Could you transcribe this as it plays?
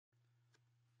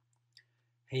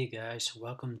Hey guys,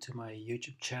 welcome to my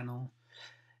YouTube channel.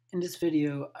 In this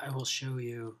video I will show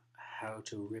you how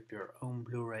to rip your own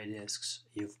Blu-ray discs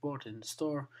you've bought in the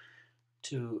store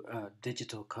to a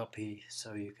digital copy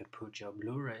so you can put your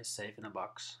Blu-ray safe in a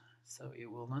box so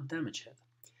it will not damage it.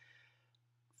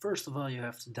 First of all, you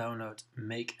have to download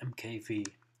MakeMKV.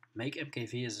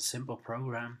 MakeMKV is a simple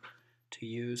program to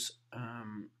use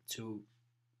to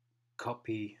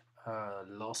copy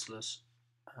lossless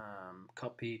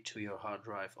copy to your hard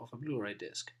drive of a Blu-ray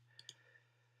disc.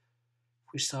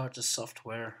 If we start the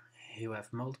software, you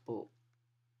have multiple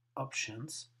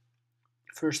options.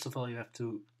 First of all, you have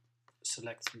to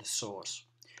select the source.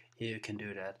 Here you can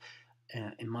do that.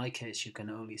 In my case, you can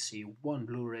only see one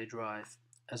Blu-ray drive,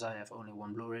 as I have only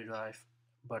one Blu-ray drive.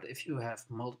 But if you have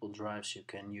multiple drives, you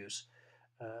can use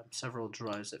several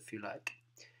drives if you like.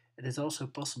 It is also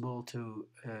possible to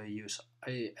use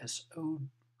ISO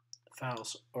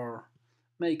files or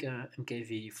make a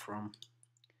MKV from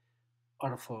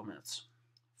other formats.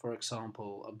 For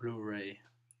example, a Blu-ray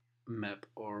map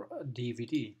or a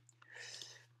DVD.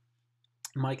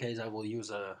 In my case, I will use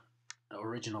an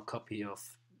original copy of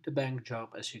the bank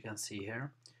job, as you can see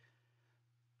here.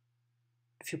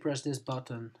 If you press this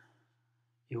button,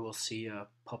 you will see a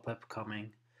pop-up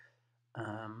coming.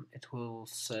 It will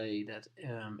say that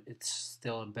it's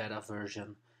still a beta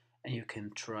version and you can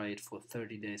try it for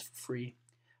 30 days for free.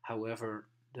 However,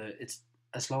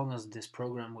 as long as this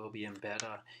program will be in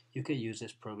beta, you can use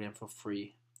this program for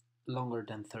free longer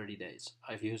than 30 days.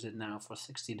 I've used it now for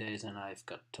 60 days and I've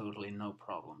got totally no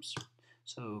problems.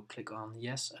 So click on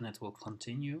yes and it will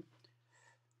continue.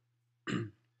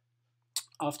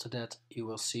 After that, you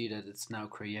will see that it's now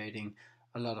creating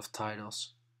a lot of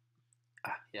titles.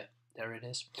 Yeah, there it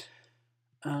is.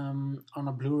 On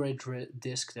a Blu-ray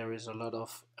disc there is a lot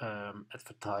of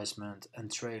advertisement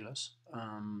and trailers.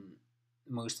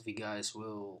 Most of you guys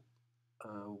will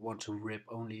want to rip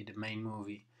only the main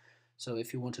movie. So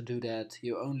if you want to do that,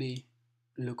 you only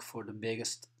look for the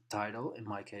biggest title. In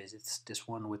my case, it's this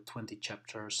one with 20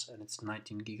 chapters and it's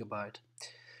 19 GB.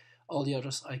 All the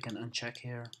others I can uncheck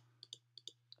here,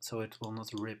 so it will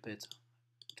not rip it.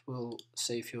 It will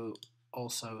save you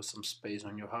also some space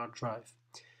on your hard drive.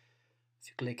 If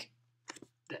you click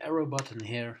the arrow button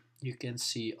here, you can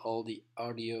see all the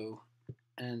audio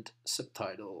and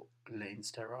subtitle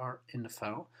lanes there are in the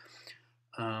file.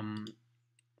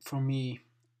 For me,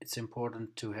 it's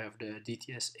important to have the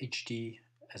DTS HD,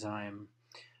 as I am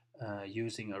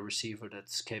using a receiver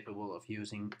that's capable of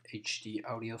using HD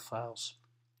audio files.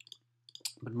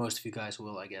 But most of you guys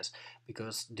will, I guess,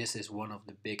 because this is one of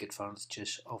the big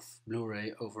advantages of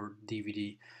Blu-ray over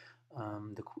DVD.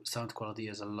 The sound quality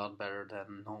is a lot better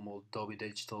than normal Dolby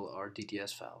Digital or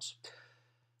DTS files.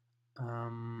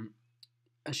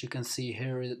 As you can see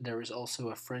here, there is also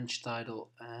a French title,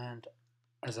 and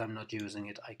as I'm not using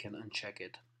it, I can uncheck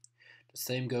it. The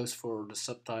same goes for the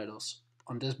subtitles.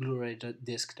 On this Blu-ray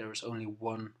disc there is only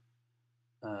one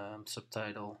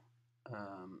subtitle,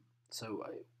 so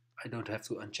I don't have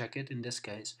to uncheck it in this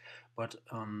case, but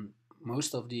on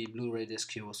most of the Blu-ray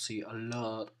discs you will see a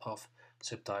lot of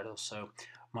subtitles. So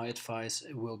my advice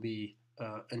will be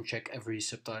uncheck every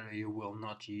subtitle you will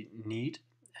not need,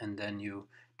 and then you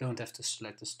don't have to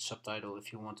select the subtitle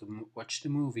if you want to watch the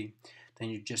movie. Then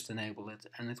you just enable it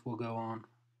and it will go on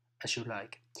as you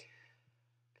like.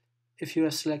 If you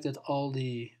have selected all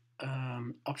the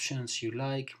options you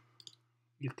like,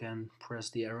 you can press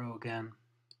the arrow again,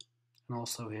 and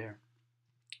also here,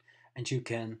 and you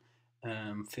can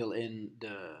fill in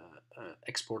the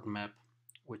export map,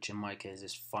 which in my case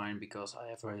is fine because I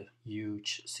have a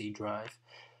huge C drive.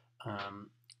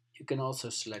 You can also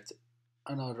select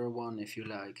another one if you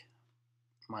like.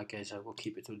 In my case I will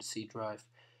keep it to the C drive,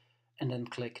 and then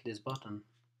click this button.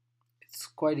 It's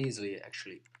quite easy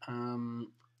actually.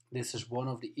 This is one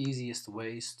of the easiest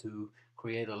ways to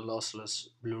create a lossless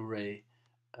Blu-ray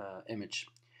image.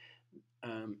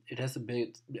 It has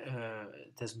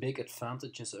big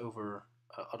advantages over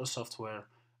other software.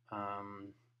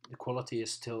 The quality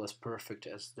is still as perfect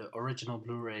as the original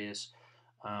Blu-ray is.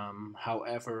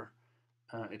 However,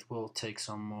 it will take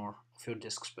some more of your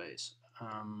disk space.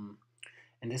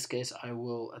 In this case, I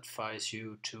will advise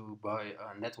you to buy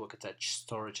a network attached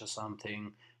storage or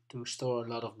something to store a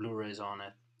lot of Blu-rays on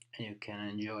it, and you can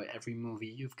enjoy every movie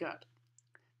you've got.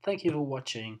 Thank you for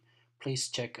watching. Please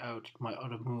check out my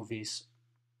other movies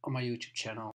on my YouTube channel.